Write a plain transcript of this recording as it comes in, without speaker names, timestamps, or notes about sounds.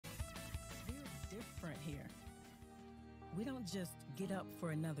We don't just get up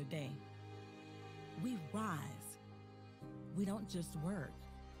for another day. We rise. We don't just work.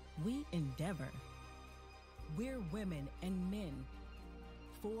 We endeavor. We're women and men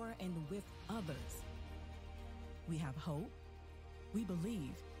for and with others. We have hope, we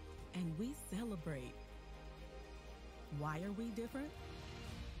believe, and we celebrate. Why are we different?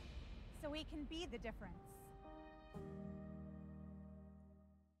 So we can be the difference.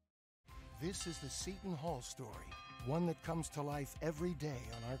 This is the Seton Hall story, one that comes to life every day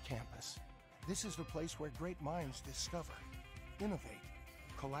on our campus. This is the place where great minds discover, innovate,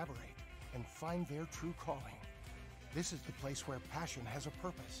 collaborate, and find their true calling. This is the place where passion has a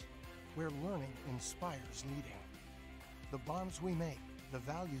purpose, where learning inspires leading. The bonds we make, the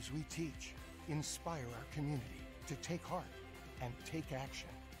values we teach, inspire our community to take heart and take action.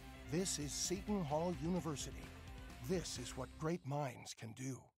 This is Seton Hall University. This is what great minds can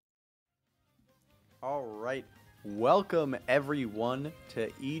do. All right, welcome everyone to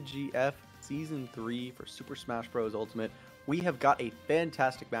EGF Season 3 for Super Smash Bros. Ultimate. We have got a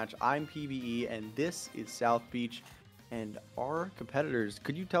fantastic match. I'm PvE and this is South Beach. And our competitors,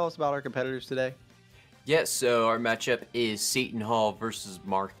 could you tell us about our competitors today? Yes, so our matchup is Seton Hall versus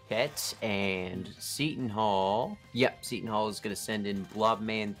Marquette, and Seton Hall is going to send in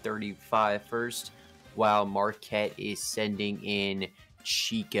Blobman 35 first, while Marquette is sending in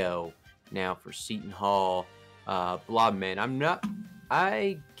Chico. Now for Seton Hall, Blobman,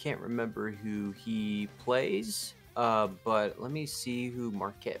 I can't remember who he plays, but let me see who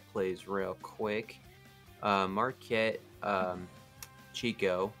Marquette plays real quick. Marquette,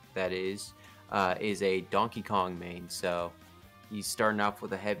 Chico, that is a Donkey Kong main, so he's starting off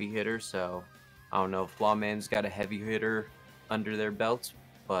with a heavy hitter, so I don't know if Blobman's got a heavy hitter under their belt,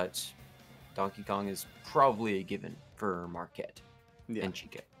 but Donkey Kong is probably a given for Marquette and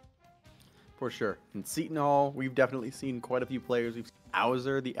Chico. For sure. In Seton Hall, we've definitely seen quite a few players. We've seen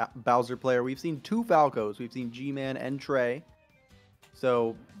Bowser, the Bowser player. We've seen two Falcos. We've seen G-Man and Trey.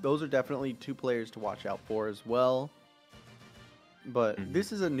 So those are definitely two players to watch out for as well. But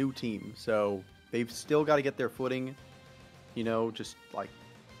this is a new team, so they've still got to get their footing, you know, just like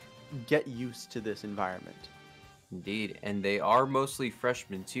get used to this environment. Indeed, and they are mostly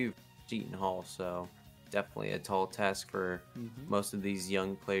freshmen too, Seton Hall, so definitely a tall task for most of these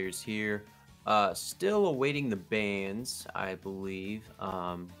young players here. Still awaiting the bans, I believe,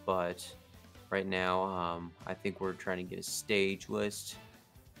 but right now I think we're trying to get a stage list,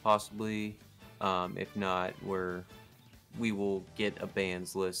 possibly. If not, we will get a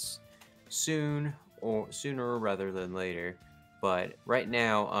bans list sooner rather than later. But right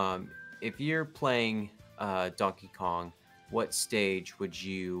now, if you're playing Donkey Kong, what stage would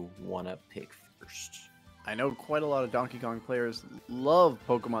you want to pick first? I know quite a lot of Donkey Kong players love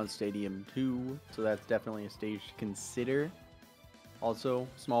Pokemon Stadium 2, so that's definitely a stage to consider. Also,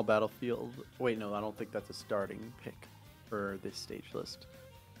 small battlefield. Wait, no, I don't think that's a starting pick for this stage list.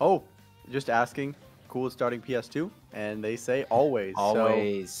 Oh, just asking. Coolest starting PS2? And they say always.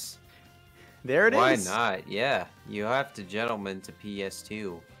 Always. So, there it is. Why not? Yeah, you have to gentleman to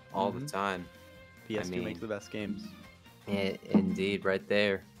PS2 all the time. PS2 makes the best games. Indeed, right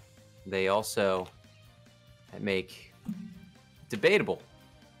there. They also make the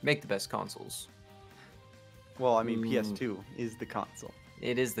best consoles. Well, I mean, PS2 is the console.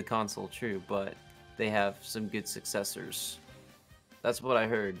 It is the console, true, but they have some good successors. That's what I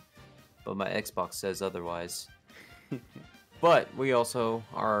heard, but my Xbox says otherwise. But we also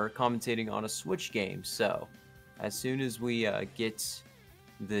are commentating on a Switch game, so as soon as we get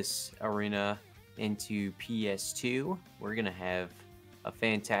this arena into PS2, we're going to have a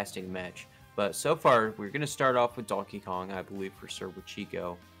fantastic match. But so far, we're going to start off with Donkey Kong, I believe, for Sir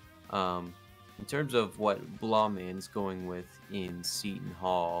Chico. In terms of what Blobman's going with in Seton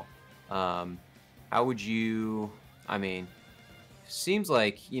Hall, how would you, I mean, seems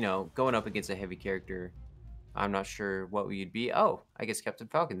like, you know, going up against a heavy character, I'm not sure what you'd be. Oh, I guess Captain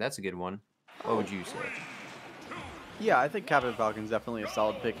Falcon, that's a good one. What would you say? Yeah, I think Captain Falcon's definitely a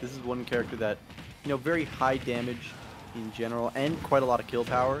solid pick. This is one character that, you know, very high damage in general and quite a lot of kill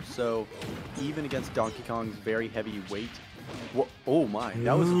power, so even against Donkey Kong's very heavy weight. Oh my,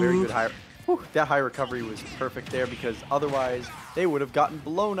 that was a very good high. That high recovery was perfect there, because otherwise they would have gotten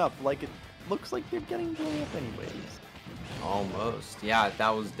blown up. Like, it looks like they're getting blown up anyways. Almost. Yeah, that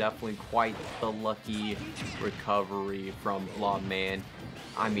was definitely quite the lucky recovery from Blobman.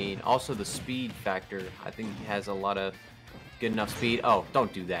 I mean, also the speed factor. I think he has a lot of good enough speed. Oh,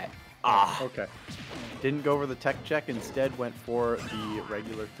 don't do that. Ah. Okay. Didn't go over the tech check. Instead went for the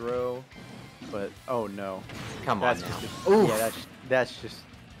regular throw. But, oh no. Come on now. Yeah, that's just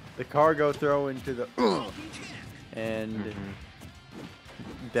the cargo throw into the... and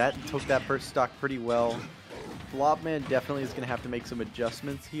that took that first stock pretty well. Blobman definitely is going to have to make some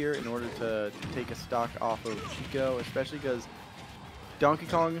adjustments here in order to take a stock off of Chico, especially because Donkey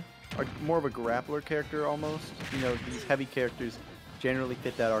Kong are more of a grappler character almost. You know, these heavy characters generally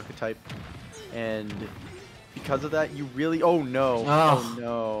fit that archetype, and because of that, you really... Oh, no. Oh,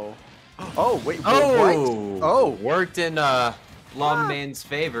 no. Oh, wait. What? Oh. Worked in Blobman's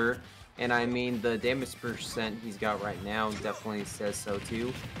favor, and I mean, the damage percent he's got right now definitely says so,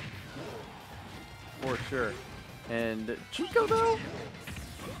 too. For sure. And Chico, though?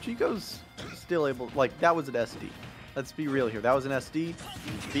 Chico's still able... Like, that was an SD. Let's be real here. That was an SD.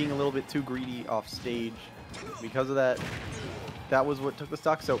 Being a little bit too greedy off stage. Because of that, that was what took the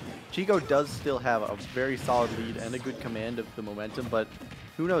stock. So Chico does still have a very solid lead and a good command of the momentum. But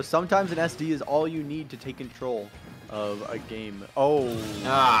who knows? Sometimes an SD is all you need to take control of a game. Oh.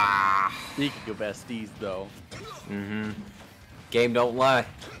 Speaking of SDs, though. Game don't lie.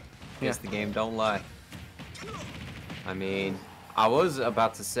 Yes, the game don't lie. I mean, I was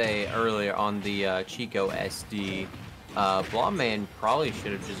about to say earlier on the Chico SD, Blobman probably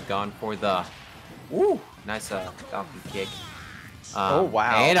should have just gone for the nice Falcon kick. Oh,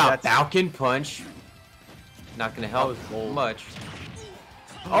 wow. And a Falcon punch. Not going to help much.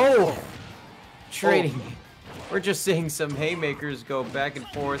 Oh! Trading. We're just seeing some haymakers go back and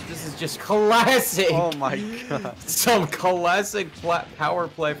forth. This is just classic. Oh my god. Some classic power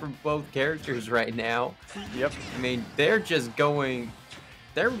play from both characters right now. Yep. I mean, they're just going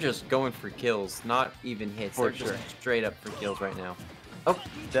for kills, not even hits. For they're sure. just straight up for kills right now. Oh,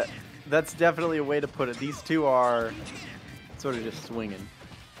 That's definitely a way to put it. These two are sort of just swinging.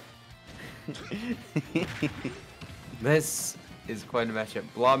 this is quite a matchup.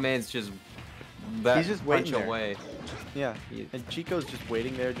 Blobman's just He's just waiting there. away. Yeah, and Chico's just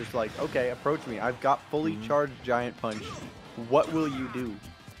waiting there, just like, okay, approach me. I've got fully charged Giant Punch. What will you do?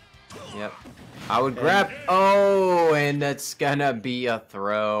 Yep. I would grab... Oh, and that's gonna be a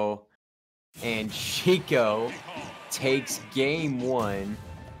throw. And Chico takes game 1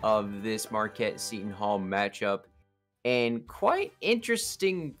 of this Marquette Seton Hall matchup in quite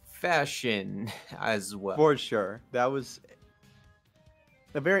interesting fashion as well. For sure. That was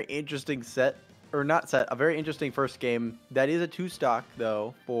a very interesting set. Or not set, a very interesting first game. That is a 2-stock,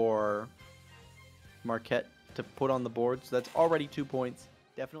 though, for Marquette to put on the board. So that's already 2 points.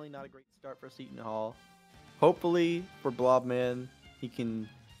 Definitely not a great start for Seton Hall. Hopefully, for Blobman, he can,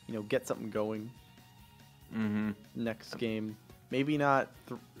 you know, get something going next game. Maybe not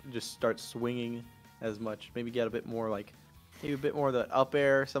just start swinging as much. Maybe get a bit more, like, maybe a bit more of the up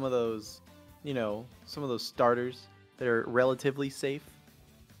air. Some of those, you know, some of those starters that are relatively safe.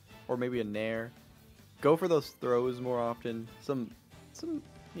 Or maybe a nair. Go for those throws more often. Some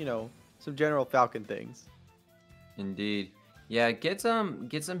you know, some general Falcon things. Indeed. Yeah, get some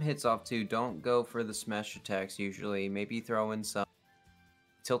hits off too. Don't go for the smash attacks usually. Maybe throw in some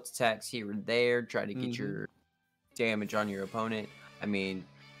tilt attacks here and there. Try to get your damage on your opponent. I mean,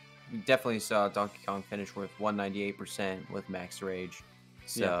 we definitely saw Donkey Kong finish with 198% with max rage.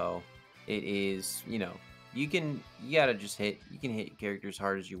 So it is, you know, you gotta just hit. You can hit characters as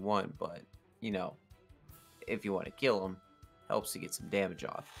hard as you want, but you know, if you want to kill them, helps to get some damage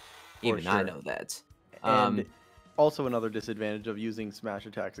off. Even I know that. And also another disadvantage of using smash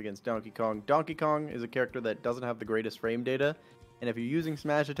attacks against Donkey Kong. Donkey Kong is a character that doesn't have the greatest frame data, and if you're using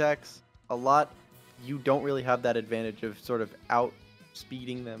smash attacks a lot, you don't really have that advantage of sort of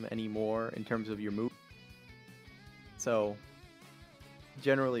outspeeding them anymore in terms of your move. So,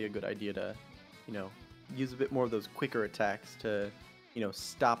 generally a good idea to, you know, use a bit more of those quicker attacks to, you know,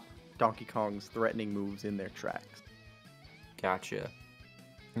 stop Donkey Kong's threatening moves in their tracks. Gotcha.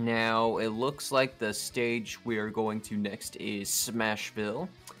 Now, it looks like the stage we are going to next is Smashville.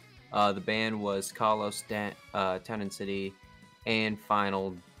 The band was Kalos, Town and City, and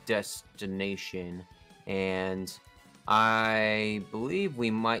Final Destination. And I believe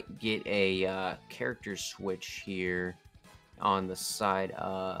we might get a character switch here on the side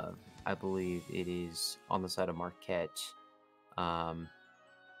of... I believe it is on the side of Marquette.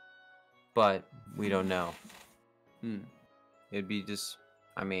 But we don't know. It'd be just,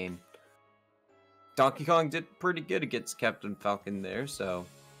 I mean, Donkey Kong did pretty good against Captain Falcon there, so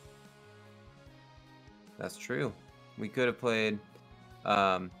that's true. We could have played,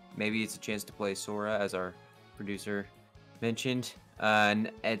 maybe it's a chance to play Sora, as our producer mentioned.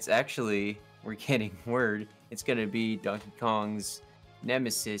 And it's actually, we're getting word, it's going to be Donkey Kong's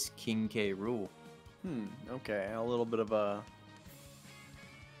nemesis, King K. Rool. Okay, a little bit of a...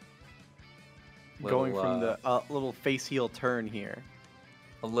 Going from the little face heel turn here.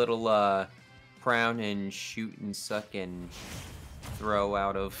 A little crown and shoot and suck and throw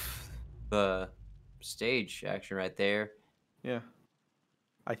out of the stage action right there. Yeah.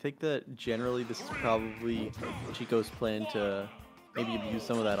 I think that generally this is probably Chico's plan to maybe abuse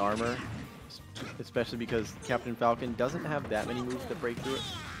some of that armor, especially because Captain Falcon doesn't have that many moves that break through it.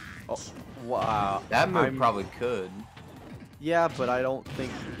 Oh, wow. That move probably could. Yeah, but I don't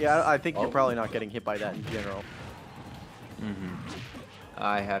think... Yeah, I think you're probably not getting hit by that in general.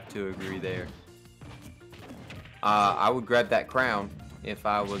 I have to agree there. I would grab that crown if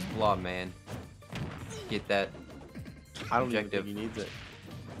I was Blob Man. Get that I don't objective. even think he needs it.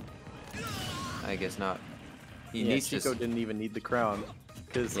 I guess not. He Yeah, needs Chico to... didn't even need the crown.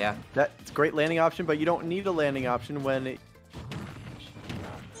 Because Yeah. that's a great landing option, but you don't need a landing option when it...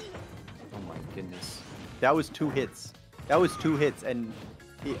 Oh my goodness. That was 2 hits. That was 2 hits, and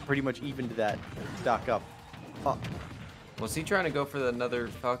it pretty much evened that stock up. Was he trying to go for another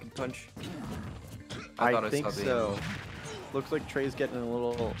Falcon Punch? I think so. Looks like Trey's getting a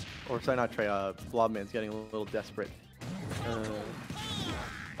little... Or sorry, not Trey. Blobman's getting a little desperate.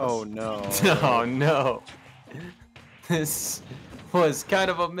 Oh, no. Oh, no. This was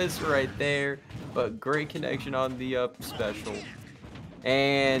kind of a miss right there, but great connection on the up special.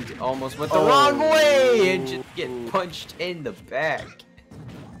 And almost went the wrong way and just get punched in the back.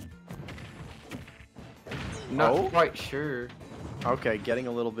 Not quite sure. Okay, getting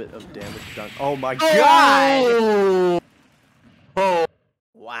a little bit of damage done. Oh my god! Oh!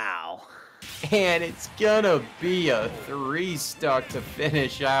 Wow. And it's gonna be a 3-stock to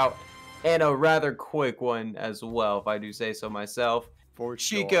finish out, and a rather quick one as well, if I do say so myself. For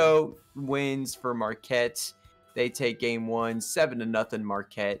sure. Chico wins for Marquette. They take game 1, 7-0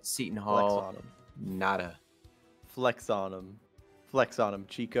 Marquette. Seton Hall, Flex on him. nada. Flex on him. Flex on him,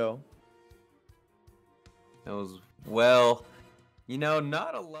 Chico. That was, well, you know,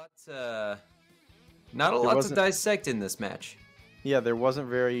 not a lot to dissect in this match. Yeah, there wasn't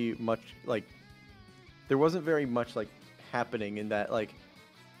very much like happening in that. Like,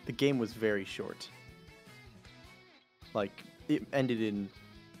 the game was very short. Like, it ended in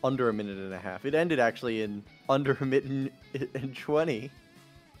under a minute and a half. It ended actually in under a minute and 20.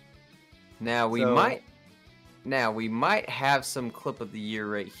 Now we might have some clip of the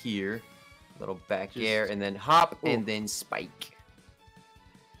year right here. Little back air and then hop and then spike.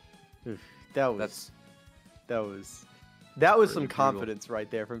 Oof, that was some confidence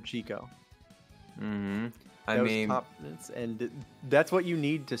right there from Chico. I mean, confidence, and that's what you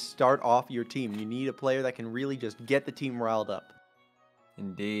need to start off your team. You need a player that can really just get the team riled up.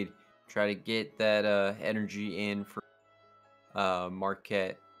 Indeed. Try to get that energy in for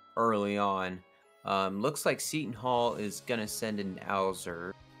Marquette early on. Looks like Seton Hall is gonna send in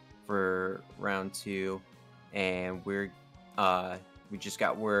Alzer for round 2, and we just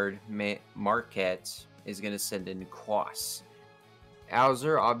got word Marquette is gonna send in Quas.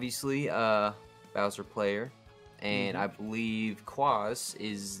 Alzer, obviously, Bowser player, and I believe Quas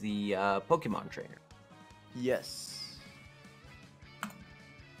is the Pokemon trainer. Yes.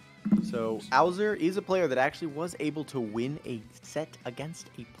 So Alzer is a player that actually was able to win a set against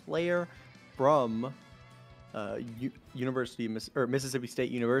a player from Mississippi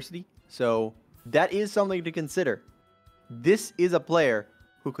State University. So that is something to consider. This is a player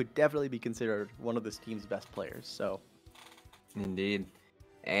who could definitely be considered one of this team's best players. So, indeed.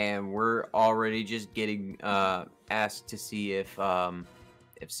 And we're already just getting asked to see if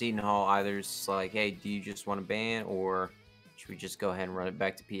Seton Hall either's like, hey, do you just want to ban, or should we just go ahead and run it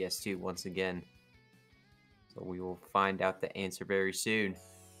back to PS2 once again? So we will find out the answer very soon.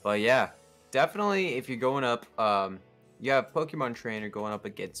 But yeah, definitely if you're going up, you have Pokemon Trainer going up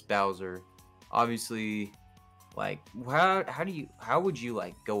against Bowser. Obviously, like, how would you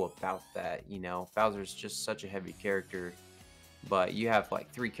like go about that? You know, Bowser's just such a heavy character. But you have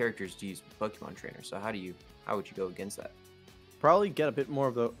like 3 characters to use Pokemon Trainer, so how would you go against that? Probably get a bit more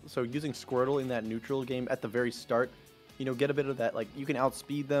of so using Squirtle in that neutral game at the very start, you know, get a bit of that, like, you can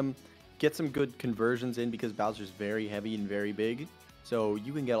outspeed them, get some good conversions in because Bowser's very heavy and very big, so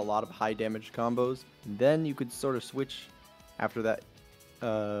you can get a lot of high damage combos. And then you could sort of switch after that,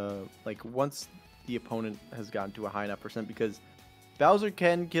 like once the opponent has gotten to a high enough percent, because Bowser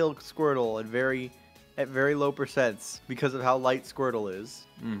can kill Squirtle at very low percents because of how light Squirtle is.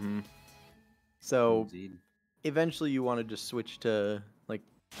 So eventually you want to just switch to like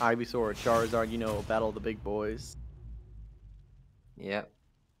Ivysaur or Charizard, you know, battle of the big boys. Yep.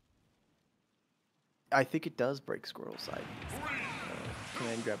 I think it does break Squirtle's side.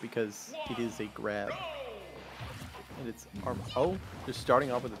 Command grab, because it is a grab. And it's just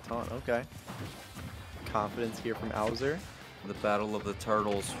starting off with a taunt. Okay. Confidence here from Alzer. The battle of the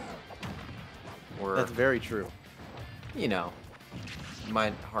turtles. Or, That's very true. you know,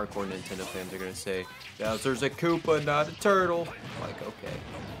 my hardcore Nintendo fans are gonna say, Bowser's a Koopa, not a turtle. Like, okay.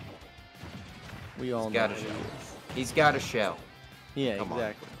 We all He's know got a he shell. is. He's got a shell. Yeah, Come on.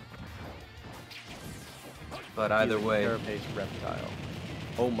 exactly. But either He's a way, carapace reptile.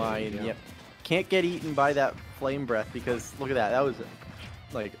 Oh my, you and go. yep. Can't get eaten by that flame breath because look at that. That was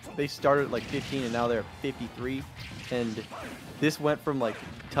like they started at like 15 and now they're at 53. And this went from like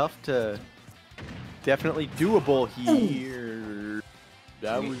tough to definitely doable here.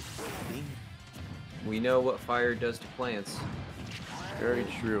 That was we know what fire does to plants. very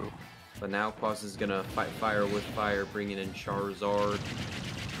true. But now Quas is gonna fight fire with fire, bringing in Charizard,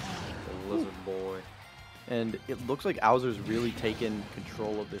 the lizard boy. And it looks like Owzer's really taken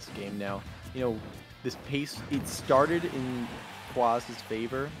control of this game now. You know, this pace, it started in Quaz's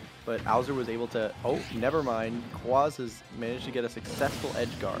favor, but Owzer was able to, oh, never mind. Quaz has managed to get a successful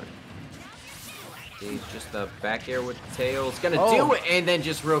edge guard. He's just the back air with the tail. It's gonna Oh. do it, and then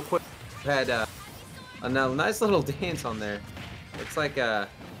just real quick, had a nice little dance on there. Looks like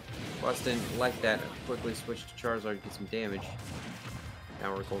Quas didn't like that. Quickly switched to Charizard to get some damage.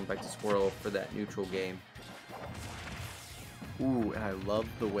 Now we're going back to Squirrel for that neutral game. Ooh, and I love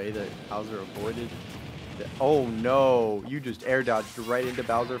the way that Bowser avoided. Oh no, you just air dodged right into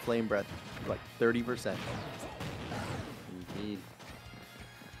Bowser Flame Breath, like 30%. Indeed.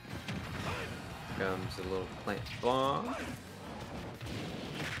 Comes a little plant bomb.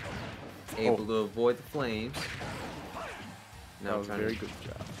 Able to avoid the flames. That was a very good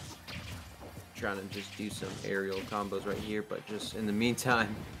job. Trying to just do some aerial combos right here, but just in the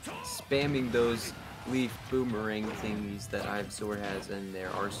meantime, spamming those leaf boomerang thingies that Ivysaur has in their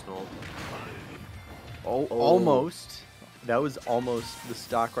arsenal. Oh, almost. That was almost the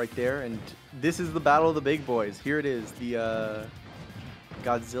stock right there, and this is the battle of the big boys. Here it is, the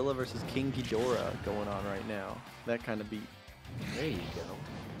Godzilla versus King Ghidorah going on right now. That kind of beat. There you go.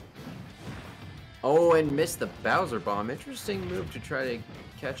 Oh, and missed the Bowser Bomb. Interesting move to try to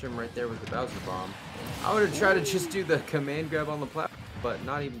catch him right there with the Bowser Bomb. I would have tried to just do the command grab on the platform, but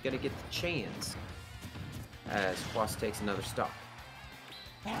not even gonna get the chance. As Quas takes another stop.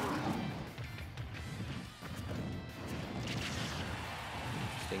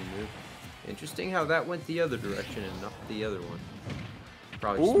 Interesting move. Interesting how that went the other direction and not the other one.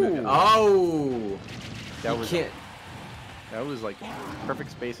 Probably just moved it. Ooh. Oh! That You was can't. That was like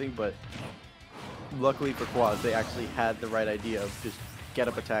perfect spacing, but luckily for Quaz, they actually had the right idea of just get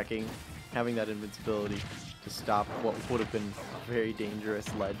up attacking, having that invincibility to stop what would have been a very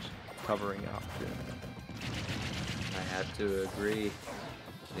dangerous ledge covering option. I have to agree.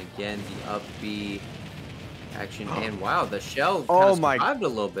 And again, the up B action, and wow, the shell kind of survived a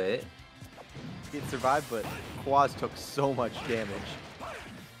little bit. It survived, but Quaz took so much damage.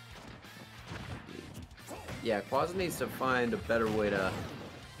 Yeah, Quaz needs to find a better way to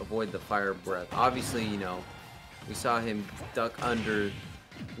avoid the fire breath. Obviously, you know, we saw him duck under a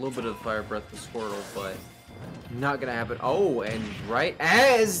little bit of fire breath with Squirtle, but not gonna happen. Oh, and right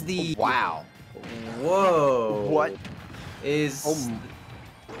as the Wow. Whoa. What is Oh.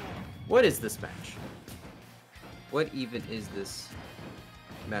 what is this match? What even is this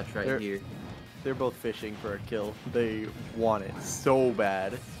match right here? They're both fishing for a kill. They want it so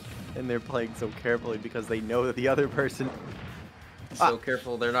bad. And they're playing so carefully because they know that the other person... So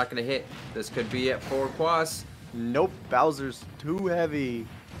careful, they're not gonna hit. This could be it for Quas. Nope, Bowser's too heavy.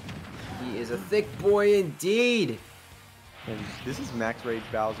 He is a thick boy indeed. And this is Max Rage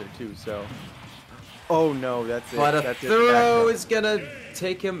Bowser too, so... Oh no, that's it. But a That's throw it. is gonna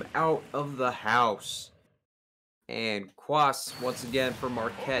take him out of the house. And Quas, once again for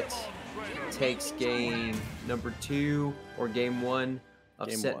Marquette, takes game number 2, or game 1 of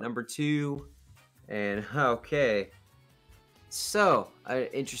Game set 1. number 2. And okay. So, an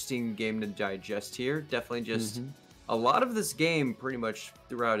interesting game to digest here. Definitely just a lot of this game pretty much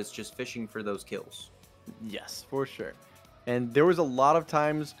throughout is just fishing for those kills. Yes, for sure. And there was a lot of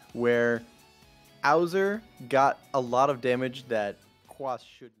times where Owzer got a lot of damage that Quas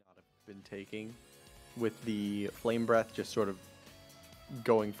should not have been taking, with the Flame Breath just sort of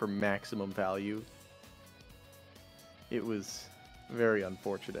going for maximum value. It was very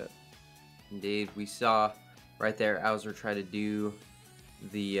unfortunate. Indeed, we saw right there Owzer try to do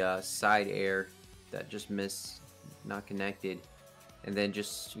the side air that just missed, not connected. And then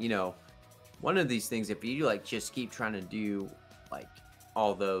just, you know, one of these things, if you like just keep trying to do like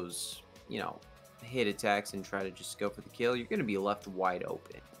all those, you know, hit attacks and try to just go for the kill, you're going to be left wide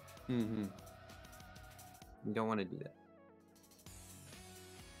open. You don't want to do that.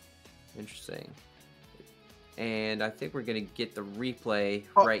 Interesting. And I think we're going to get the replay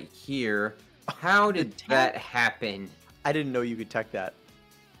right here How did that happen? I didn't know you could tech that.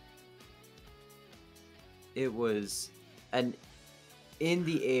 It was an in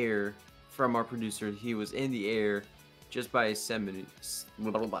the air from our producer. He was in the air just by a centimeter.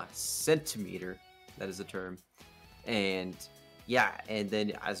 That is a term. And yeah, and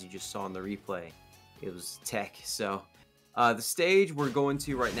then as you just saw in the replay, it was tech. So the stage we're going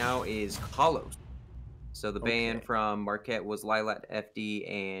to right now is Carlos. So the band from Marquette was Lilat, FD,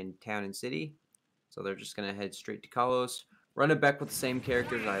 and Town and City. So they're just gonna head straight to Carlos. Run it back with the same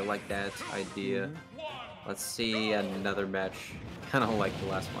characters. I like that idea. Let's see another match, kind of like the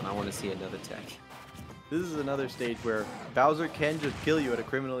last one. I want to see another tech. This is another stage where Bowser can just kill you at a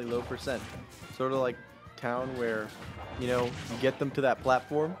criminally low percent. Sort of like Town, where, you know, you get them to that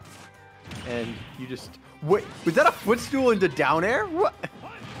platform, and you just... Wait, was that a footstool into down air? What?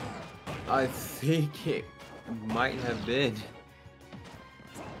 I think it might have been.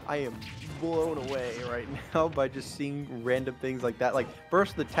 I am blown away right now by just seeing random things like that. Like,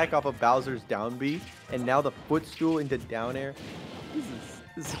 first the tech off of Bowser's down B, and now the footstool into down air.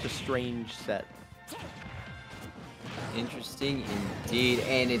 This is such a strange set. Interesting indeed,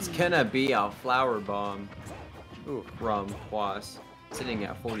 and it's gonna be a flower bomb from Quas, sitting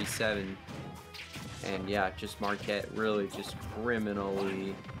at 47. And yeah, just Marquette really just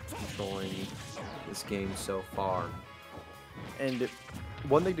criminally controlling this game so far. And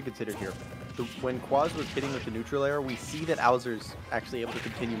one thing to consider here, when Quaz was hitting with the neutral air, we see that Bowser's actually able to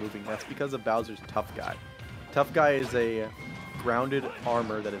continue moving. That's because of Bowser's Tough Guy. Tough Guy is a grounded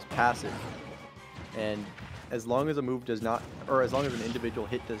armor that is passive, and as long as a move does not, or as long as an individual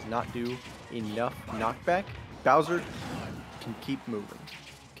hit does not do enough knockback, Bowser can keep moving,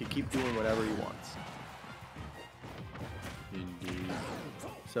 can keep doing whatever he wants. Indeed.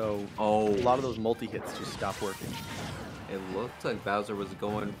 So a lot of those multi-hits just stop working. It looked like Bowser was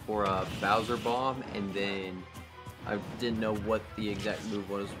going for a Bowser bomb, and then I didn't know what the exact move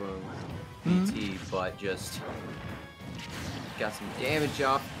was from BT, but just got some damage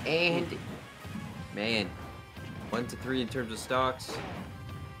off, and man, 1 to 3 in terms of stocks.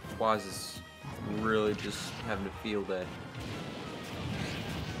 Quaz is really just having to feel that.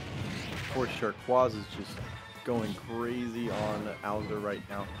 For sure, Quaz is just going crazy on Bowser right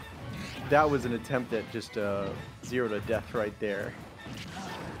now. That was an attempt at just 0 to death right there.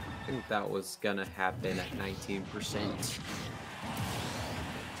 I think that was gonna happen at 19%.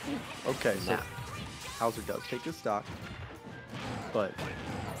 Okay, so Bowser does take his stock, but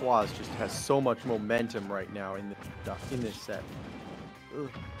Quaz just has so much momentum right now in this set. Ugh.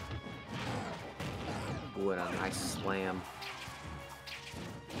 Ooh, and a nice slam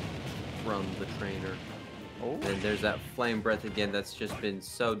from the trainer. Oh. And there's that flame breath again that's just been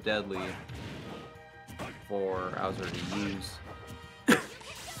so deadly for Bowser to use. And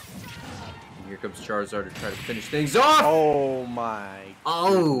here comes Charizard to try to finish things off! Oh my.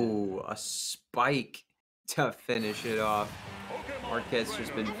 Oh, a spike to finish it off. Marquette's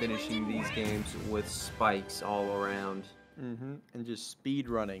just been finishing these games with spikes all around. And just speed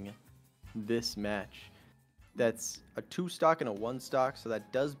running this match. That's a 2 stock and a 1 stock, so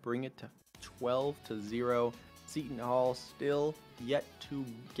that does bring it to 12 to 0. Seton Hall still yet to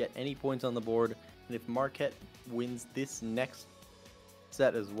get any points on the board, and if Marquette wins this next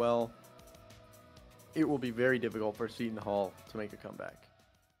set as well, it will be very difficult for Seton Hall to make a comeback.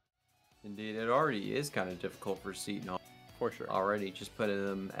 Indeed, it already is kind of difficult for Seton Hall. For sure. Already, just putting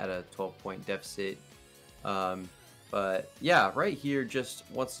them at a 12-point deficit. But yeah, right here, just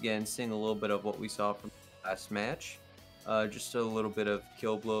once again, seeing a little bit of what we saw from the last match. Just a little bit of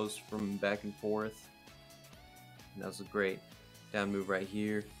kill blows from back and forth. And that was a great down move right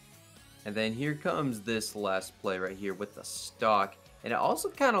here. And then here comes this last play right here with the stock. And it also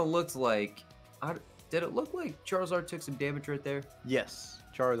kind of looked like... did it look like Charizard took some damage right there? Yes,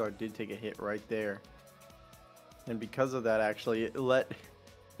 Charizard did take a hit right there. And because of that, actually, it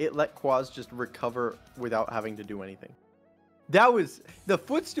let Quaz just recover without having to do anything. That was... The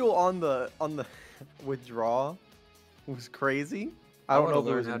footstool on the withdraw was crazy. I don't know if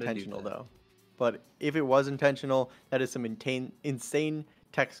it was intentional though, but if it was intentional, that is some insane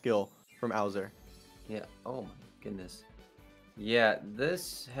tech skill from Bowser. Yeah. Oh my goodness. Yeah,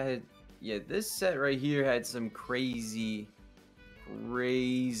 this set right here had some crazy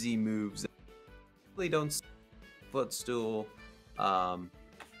moves. Really don't see footstool.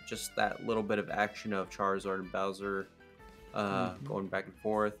 Just that little bit of action of Charizard and Bowser going back and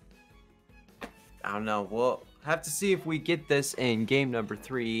forth. I don't know. We'll have to see if we get this in game number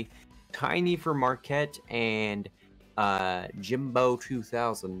 3. Tiny for Marquette and Jimbo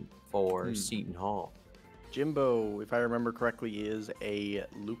 2000 for Seton Hall. Jimbo, if I remember correctly, is a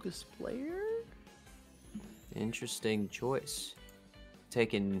Lucas player. Interesting choice.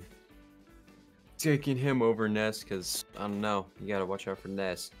 Taking him over Ness because I don't know. You gotta watch out for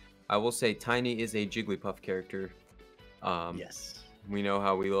Ness. I will say Tiny is a Jigglypuff character. Yes. We know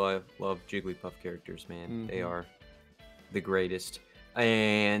how we love Jigglypuff characters, man. They are the greatest.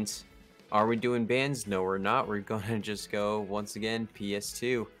 And are we doing bands? No, we're not. We're gonna just go once again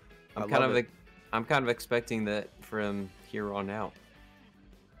PS2. I'm kind of expecting that from here on out.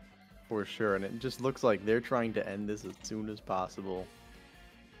 For sure, and it just looks like they're trying to end this as soon as possible.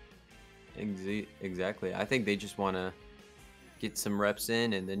 Exactly. I think they just want to get some reps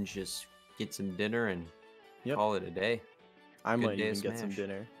in and then just get some dinner and call it a day. I might even get some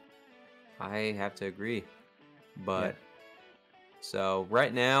dinner. I have to agree. But so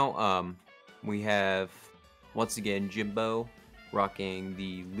right now, we have once again Jimbo rocking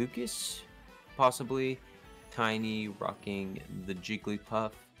the Lucas, possibly Tiny rocking the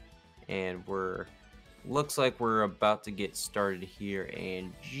Jigglypuff, and looks like we're about to get started here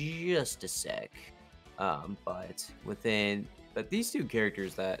in just a sec. But these two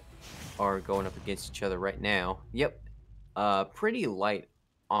characters that are going up against each other right now, pretty light.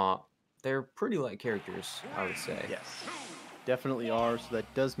 They're pretty light characters, I would say. Yes, definitely are. So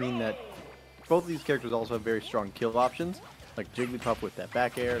that does mean that both of these characters also have very strong kill options, like Jigglypuff with that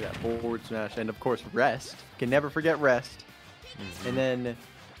back air, that forward smash, and of course Rest. Can never forget Rest. And then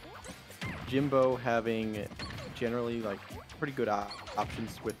Jimbo having generally like pretty good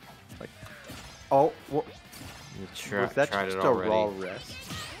options with like, was that just a raw Rest?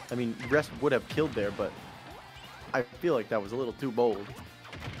 I mean, Rest would have killed there, but I feel like that was a little too bold.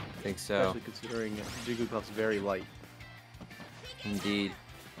 I think so. Especially considering Jigglypuff's very light. Indeed.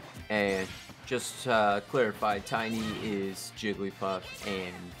 And just to clarify, Tiny is Jigglypuff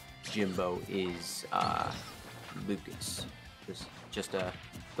and Jimbo is Lucas. Just to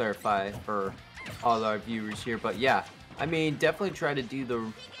clarify for all our viewers here. But yeah, I mean, definitely try to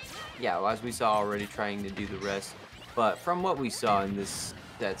do as we saw already, trying to do the rest. But from what we saw in this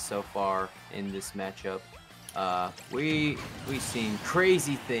so far in this matchup, we've seen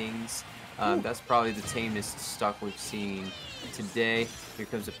crazy things. That's probably the tamest stock we've seen today. Here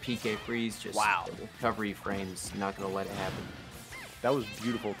comes a PK freeze. Just recovery frames, not gonna let it happen. That was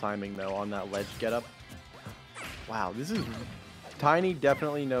beautiful timing though on that ledge getup. Wow, Tiny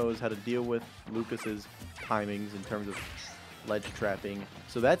definitely knows how to deal with Lucas's timings in terms of ledge trapping.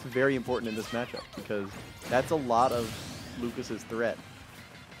 So that's very important in this matchup because that's a lot of Lucas's threat.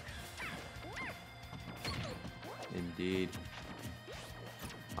 Indeed.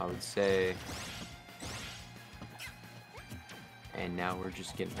 I would say. And now we're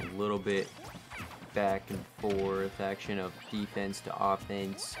just getting a little bit back and forth action of defense to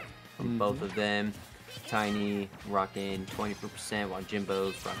offense from both of them. Tiny rocking 24% while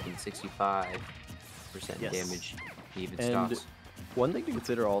Jimbo's rocking 65% damage. Even stocks. One thing to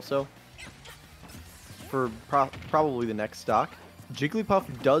consider also, for probably the next stock,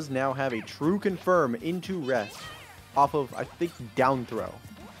 Jigglypuff does now have a true confirm into rest off of, I think, down throw,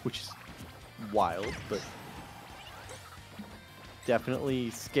 which is wild, but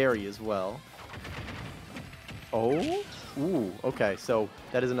definitely scary as well. Oh? Ooh, okay, so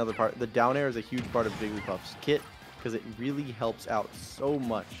that is another part. The down air is a huge part of Jigglypuff's kit because it really helps out so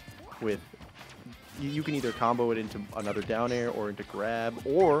much with... You can either combo it into another down air or into grab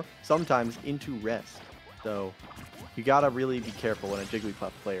or sometimes into rest. So you gotta really be careful when a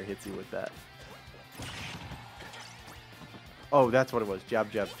Jigglypuff player hits you with that. Oh, that's what it was. Jab,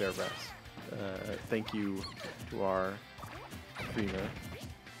 jab, fair rest. Thank you to our streamer.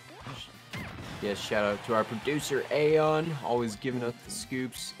 Yes, shout out to our producer Aeon, always giving us the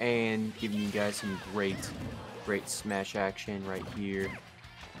scoops and giving you guys some great smash action right here.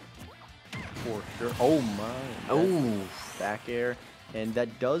 For sure. Oh my. Oh, back air. And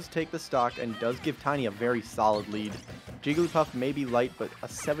that does take the stock and does give Tiny a very solid lead. Jigglypuff may be light, but a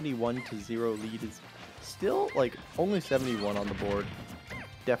 71-0 lead is still like only 71 on the board.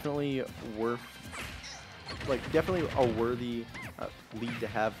 Definitely definitely a worthy lead to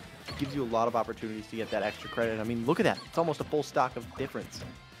have. Gives you a lot of opportunities to get that extra credit. I mean, look at that. It's almost a full stock of difference.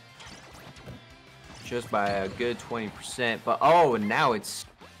 Just by a good 20%. But oh, and now it's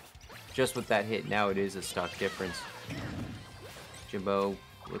just with that hit. Now it is a stock difference. Jimbo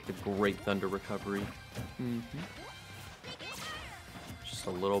with the great thunder recovery. Just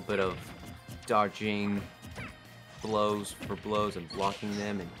a little bit of dodging blows for blows and blocking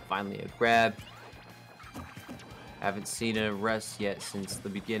them, and finally a grab. Haven't seen a rest yet since the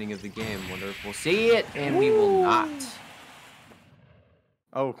beginning of the game. Wonder if we'll see it, and we will not.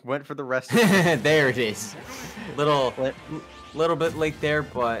 Oh, went for the rest. There it is. Little bit late there,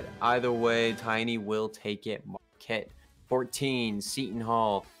 but either way, Tiny will take it. Marquette 14, Seton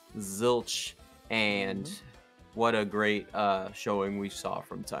Hall, zilch, and what a great showing we saw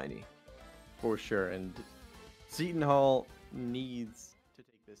from Tiny. For sure, and Seton Hall needs to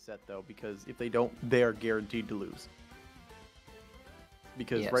take this set, though, because if they don't, they are guaranteed to lose.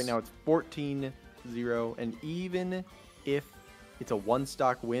 Because right now it's 14-0, and even if it's a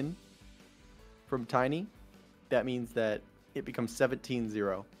one-stock win from Tiny, that means that it becomes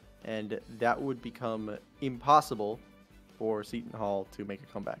 17-0, and that would become impossible for Seton Hall to make a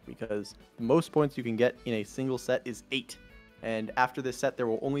comeback, because the most points you can get in a single set is 8, and after this set there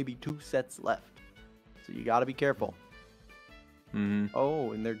will only be 2 sets left, so you got to be careful.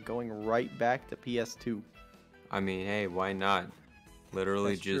 Oh, and they're going right back to PS2. I mean, hey, why not?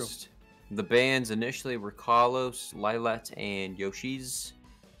 Literally That's just true. The bands initially were Kalos, Lilat, and Yoshi's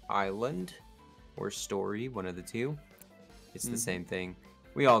Island or Story, one of the two. It's the same thing.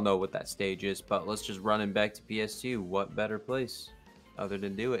 We all know what that stage is, but let's just run it back to PS2. What better place other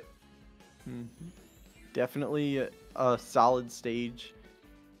than do it? Definitely a solid stage,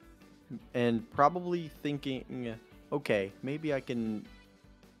 and probably thinking, okay, maybe I can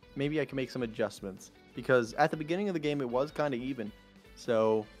make some adjustments, because at the beginning of the game it was kind of even,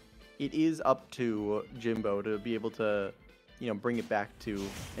 so it is up to Jimbo to be able to, bring it back to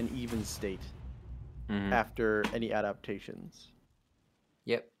an even state after any adaptations.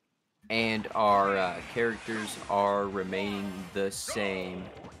 Yep. And our characters are remaining the same.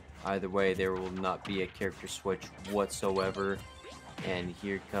 Either way, there will not be a character switch whatsoever. And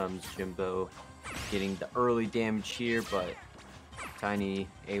here comes Jimbo getting the early damage here, but Tiny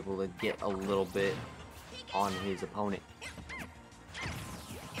able to get a little bit on his opponent.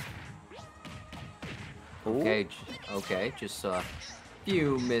 Okay, just a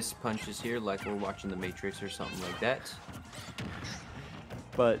few missed punches here, like we're watching The Matrix or something like that.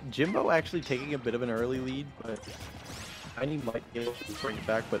 But Jimbo actually taking a bit of an early lead, but Tiny might be able to bring it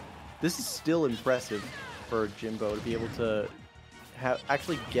back. But this is still impressive for Jimbo to be able to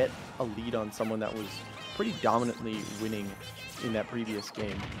actually get a lead on someone that was pretty dominantly winning in that previous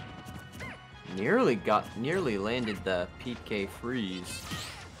game. Nearly landed the PK freeze,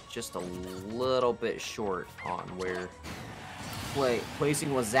 just a little bit short on where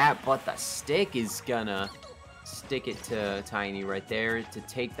placing was at, but the stick is gonna stick it to Tiny right there to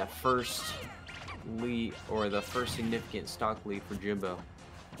take the first lead, or the first significant stock lead for Jimbo.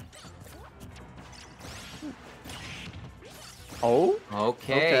 Oh,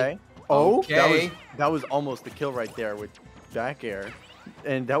 okay. Oh, that was almost the kill right there with back air,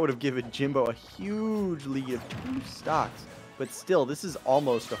 and that would have given Jimbo a huge lead of 2 stocks. But still, this is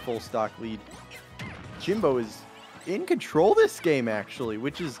almost a full stock lead. Jimbo is in control this game, actually,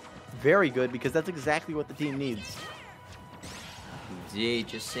 which is very good, because that's exactly what the team needs. Indeed,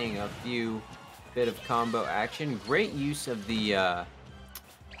 just seeing a few bit of combo action. Great use of the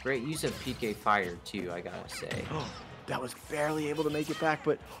PK fire too, I gotta say. That was barely able to make it back,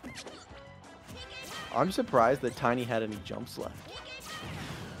 but I'm surprised that Tiny had any jumps left.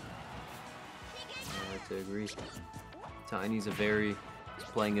 I have to agree. Tiny's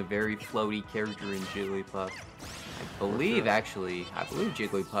playing a very floaty character in Jigglypuff. I believe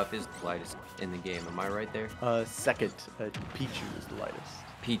Jigglypuff is the lightest in the game. Am I right there? Second, Pichu is the lightest.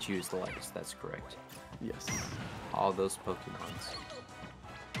 Pichu is the lightest, that's correct. Yes. All those Pokemons.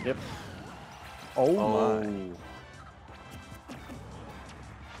 Yep. Oh my.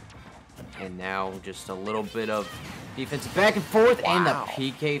 And now just a little bit of defensive back and forth, and the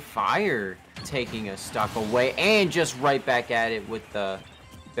PK fire taking a stock away, and just right back at it with the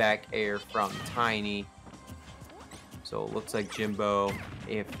back air from Tiny. So it looks like Jimbo,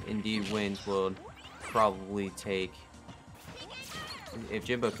 if indeed wins, will probably take... If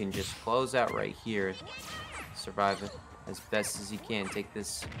Jimbo can just close out right here, survive it as best as he can, take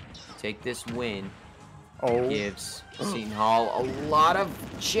this win, gives Seton Hall a lot of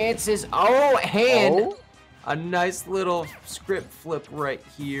chances. And a nice little script flip right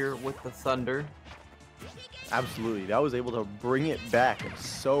here with the Thunder. Absolutely, that was able to bring it back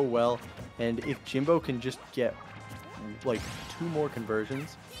so well. And if Jimbo can just get like 2 more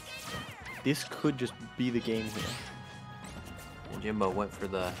conversions, this could just be the game here. And Jimbo went for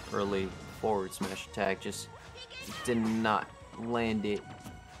the early forward smash attack, just did not land it.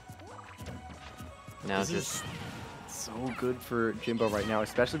 Now this just is so good for Jimbo right now,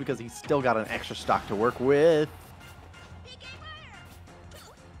 especially because he's still got an extra stock to work with.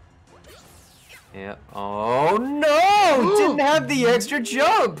 Yeah. Oh no! Didn't have the extra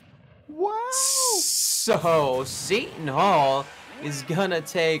jump. Wow. So Seton Hall is gonna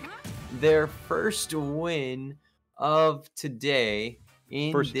take their first win of today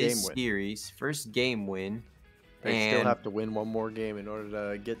in First this game win. series. First game win. They still have to win one more game in order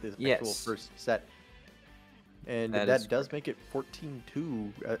to get this actual Yes. first set. And That that is does make it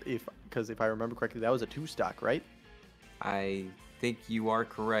 14-2, because if I remember correctly, that was a 2-stock, right? I think you are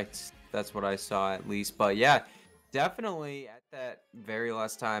correct. That's what I saw at least. But yeah, definitely at that very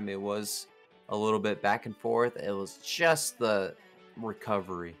last time, it was a little bit back and forth. It was just the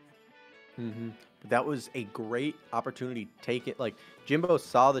recovery. But that was a great opportunity to take it. Like, Jimbo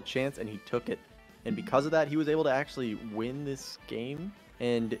saw the chance and he took it. And because of that, he was able to actually win this game,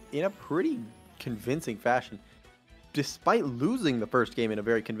 and in a pretty convincing fashion, despite losing the first game in a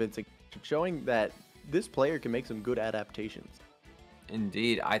very convincing, showing that this player can make some good adaptations.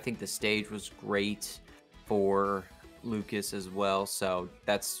 Indeed, I think the stage was great for Lucas as well, so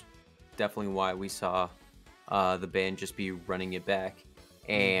that's definitely why we saw the band just be running it back.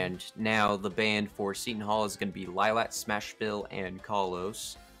 And now the band for Seton Hall is going to be Lilat, Smashville, and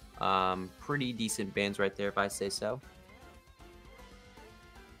Carlos. Pretty decent bands right there, if I say so.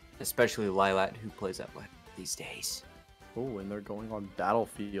 Especially Lilat, who plays that these days. Oh, and they're going on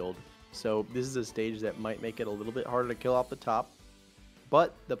Battlefield. So this is a stage that might make it a little bit harder to kill off the top,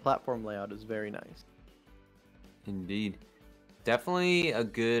 but the platform layout is very nice. Indeed. Definitely a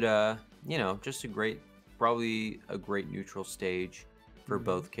good, just probably a great neutral stage for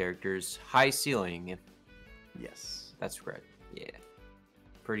both characters. High ceiling, Yes. that's correct. Yeah.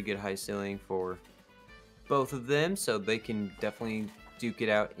 Pretty good high ceiling for both of them, so they can definitely duke it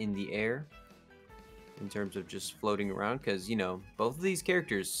out in the air in terms of just floating around, because, both of these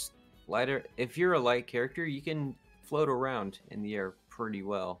characters, if you're a light character, you can float around in the air pretty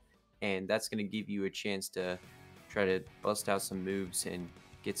well, and that's going to give you a chance to try to bust out some moves and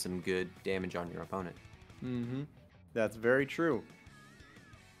get some good damage on your opponent. That's very true.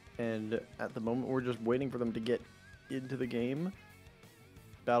 And at the moment, we're just waiting for them to get into the game.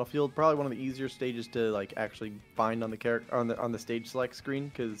 Battlefield, probably one of the easier stages to actually find on the character on the stage select screen,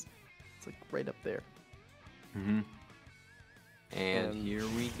 because it's right up there. And here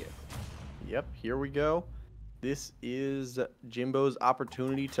we go. Yep, here we go. This is Jimbo's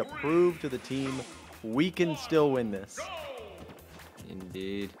opportunity to prove to the team we can still win this.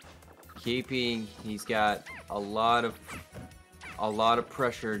 Indeed. He's got a lot of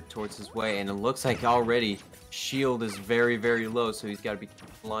pressure towards his way, and it looks like already shield is very, very low, so he's got to be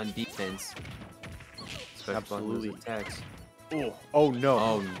careful on defense. Especially Absolutely. on those attacks. Oh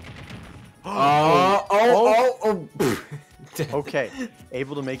no. Okay,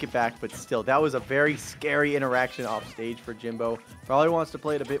 able to make it back, but still, that was a very scary interaction off stage for Jimbo. Probably wants to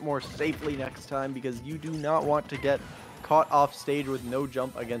play it a bit more safely next time, because you do not want to get caught off stage with no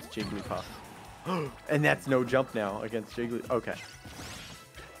jump against Jigglypuff. And that's no jump now against Jiggly. Okay.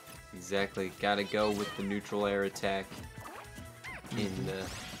 Exactly. Gotta go with the neutral air attack in the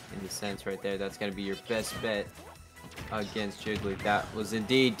sense right there. That's gonna be your best bet against Jiggly. That was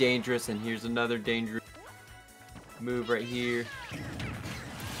indeed dangerous, and here's another dangerous move right here.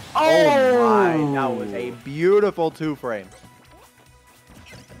 Oh my, that was a beautiful 2-frame.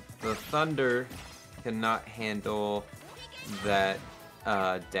 The Thunder cannot handle that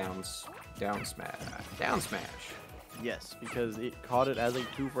down smash. Yes, because it caught it as a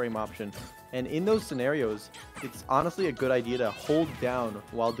 2-frame option. And in those scenarios, it's honestly a good idea to hold down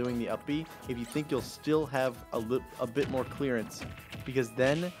while doing the up B if you think you'll still have a bit more clearance, because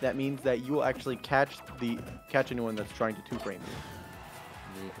then that means that you will actually catch anyone that's trying to 2-frame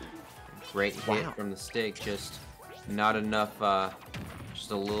you. Great hit from the stick, just not enough,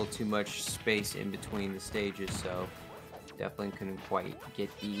 just a little too much space in between the stages, so definitely couldn't quite get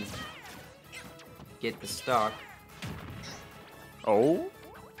the stock. Oh?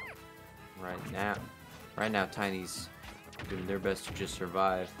 Right now, Tiny's doing their best to just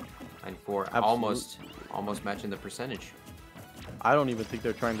survive. 94, Absolutely. almost matching the percentage. I don't even think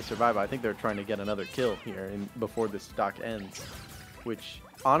they're trying to survive. I think they're trying to get another kill here before this stock ends, which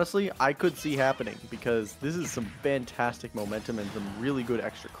honestly I could see happening, because this is some fantastic momentum and some really good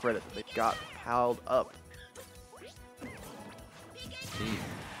extra credit that they got piled up.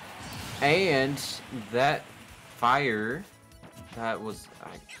 And that fire, that was,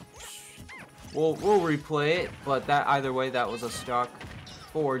 we'll replay it, but that either way, that was a stock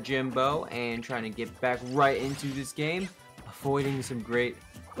for Jimbo, and trying to get back right into this game, avoiding some great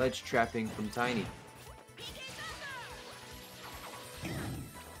ledge trapping from Tiny.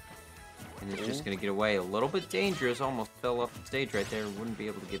 And it's just going to get away. A little bit dangerous, almost fell off the stage right there, wouldn't be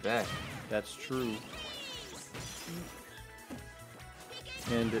able to get back. That's true.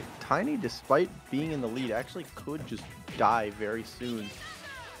 And Tiny, despite being in the lead, actually could just die very soon.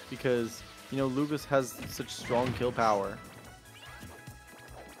 Because, you know, Lucas has such strong kill power.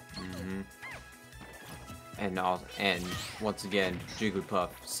 And once again, Jigglypuff,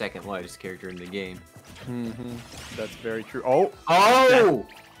 second lightest character in the game. That's very true. Oh!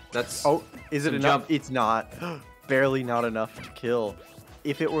 That's Oh, is it enough? jump. It's not. Barely not enough to kill.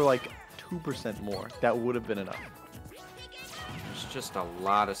 If it were like 2% more, that would have been enough. There's just a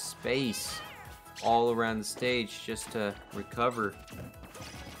lot of space all around the stage just to recover.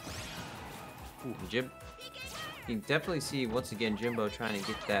 Jim, you can definitely see once again Jimbo trying to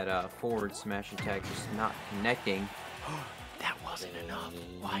get that forward smash attack, just not connecting. That wasn't enough.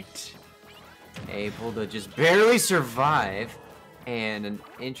 What? Able to just barely survive, and an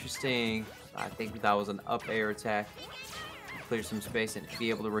interesting, I think that was an up air attack. Clear some space and be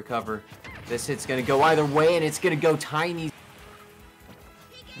able to recover. This hit's gonna go either way, and it's gonna go Tiny.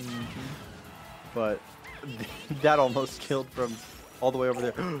 But that almost killed from all the way over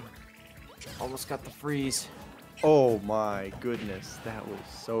there. Almost got the freeze. Oh my goodness, that was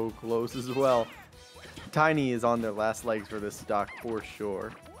so close as well. Tiny is on their last legs for this stock for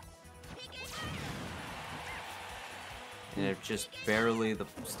sure. And it's just barely the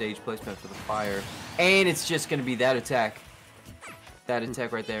stage placement for the fire. And it's just going to be that attack. That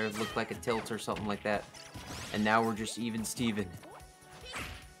attack right there looked like a tilt or something like that. And now we're just even Steven.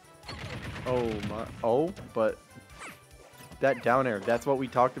 Oh my. Oh, but that down air, that's what we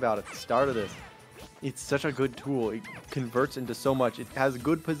talked about at the start of this. It's such a good tool. It converts into so much. It has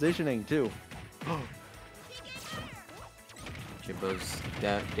good positioning too. Jimbo's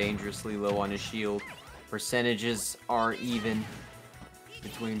dangerously low on his shield. Percentages are even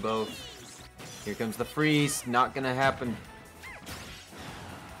between both. Here comes the freeze. Not gonna happen.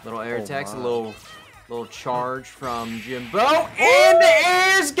 Little air attacks, a little charge from Jimbo, and the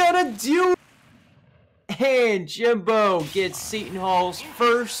air's gonna do. And Jimbo gets Seton Hall's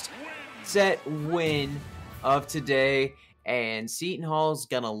first set win of today, and Seton Hall's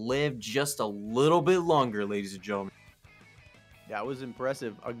gonna live just a little bit longer, ladies and gentlemen. That was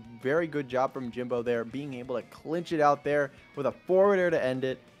impressive. A very good job from Jimbo there, being able to clinch it out there with a forward air to end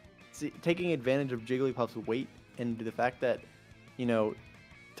it, taking advantage of Jigglypuff's weight and the fact that, you know,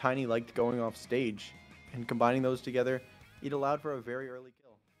 Tiny liked going off stage, and combining those together, it allowed for a very early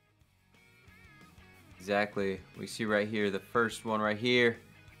kill. Exactly. We see right here, the first one right here.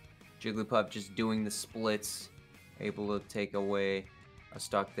 Jigglypuff just doing the splits, able to take away a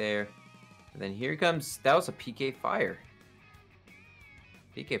stock there. And then here comes, that was a PK Fire.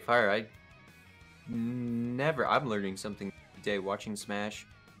 PK Fire, I'm learning something today watching Smash.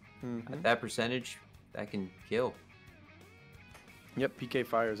 At that percentage, that can kill. Yep, PK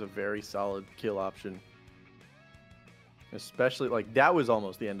Fire is a very solid kill option. Especially, like, that was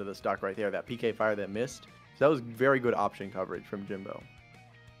almost the end of the stock right there, that PK Fire that missed. So that was very good option coverage from Jimbo.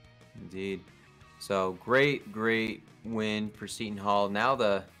 Indeed. So, great win for Seton Hall. Now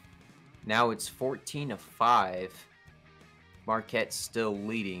it's 14-5. Marquette's still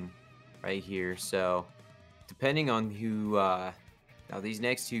leading right here. So, depending on who, now these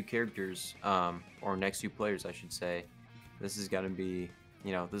next two characters, or next two players, I should say, this is going to be,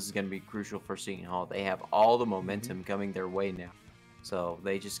 this is going to be crucial for Seton Hall. They have all the momentum coming their way now. So,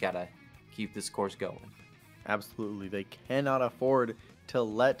 they just got to keep this course going. Absolutely. They cannot afford to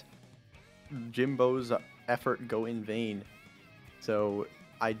let Jimbo's effort go in vain. So,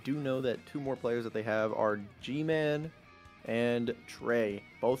 I do know that two more players that they have are G-Man and Trey,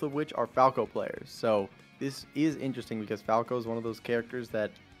 both of which are Falco players. So this is interesting because Falco is one of those characters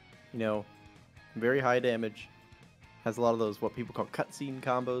that, very high damage, has a lot of those what people call cutscene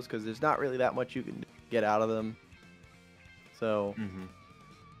combos because there's not really that much you can get out of them. So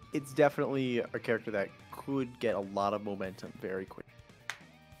it's definitely a character that could get a lot of momentum very quick.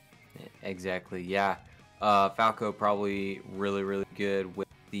 Exactly, yeah. Falco probably really good with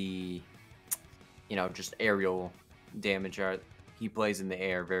the, just aerial damage. He plays in the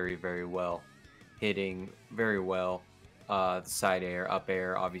air very well, hitting very well, the side air, up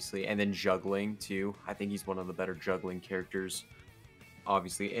air, obviously, and then juggling too. I think he's one of the better juggling characters,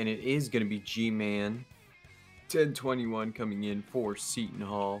 obviously. And it is going to be G-Man 1021 coming in for Seton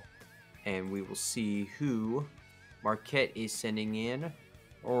Hall, and we will see who Marquette is sending in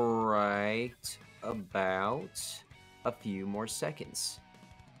right about a few more seconds.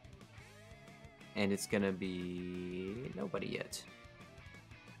 And it's gonna be nobody yet.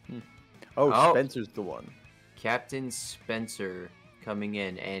 Oh, Spencer's the one. Captain Spencer coming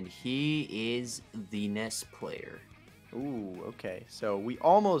in, and he is the Ness player. Ooh, okay. So we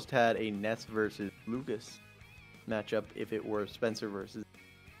almost had a Ness versus Lucas matchup if it were Spencer versus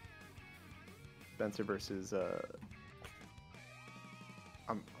I'm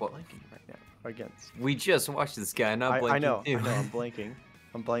blanking right now. Against. We just watched this guy, and I'm blanking I know. too. I know.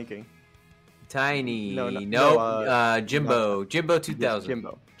 I'm blanking. Tiny. No, Jimbo. Jimbo 2000. Yes,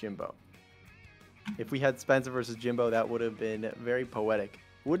 Jimbo. If we had Spencer versus Jimbo, that would have been very poetic.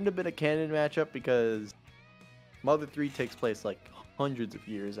 Wouldn't have been a canon matchup because Mother 3 takes place like hundreds of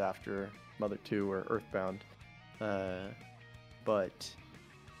years after Mother 2 or Earthbound. But,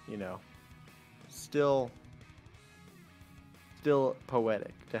 you know, still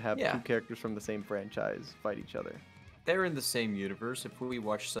poetic to have two characters from the same franchise fight each other. They're in the same universe. If we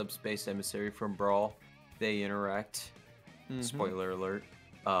watch Subspace Emissary from Brawl, they interact. Spoiler alert.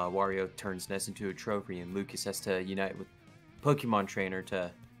 Wario turns Ness into a trophy, and Lucas has to unite with Pokemon Trainer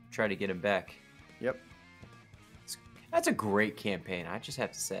to try to get him back. Yep. That's a great campaign, I just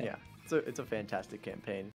have to say. Yeah, it's a fantastic campaign.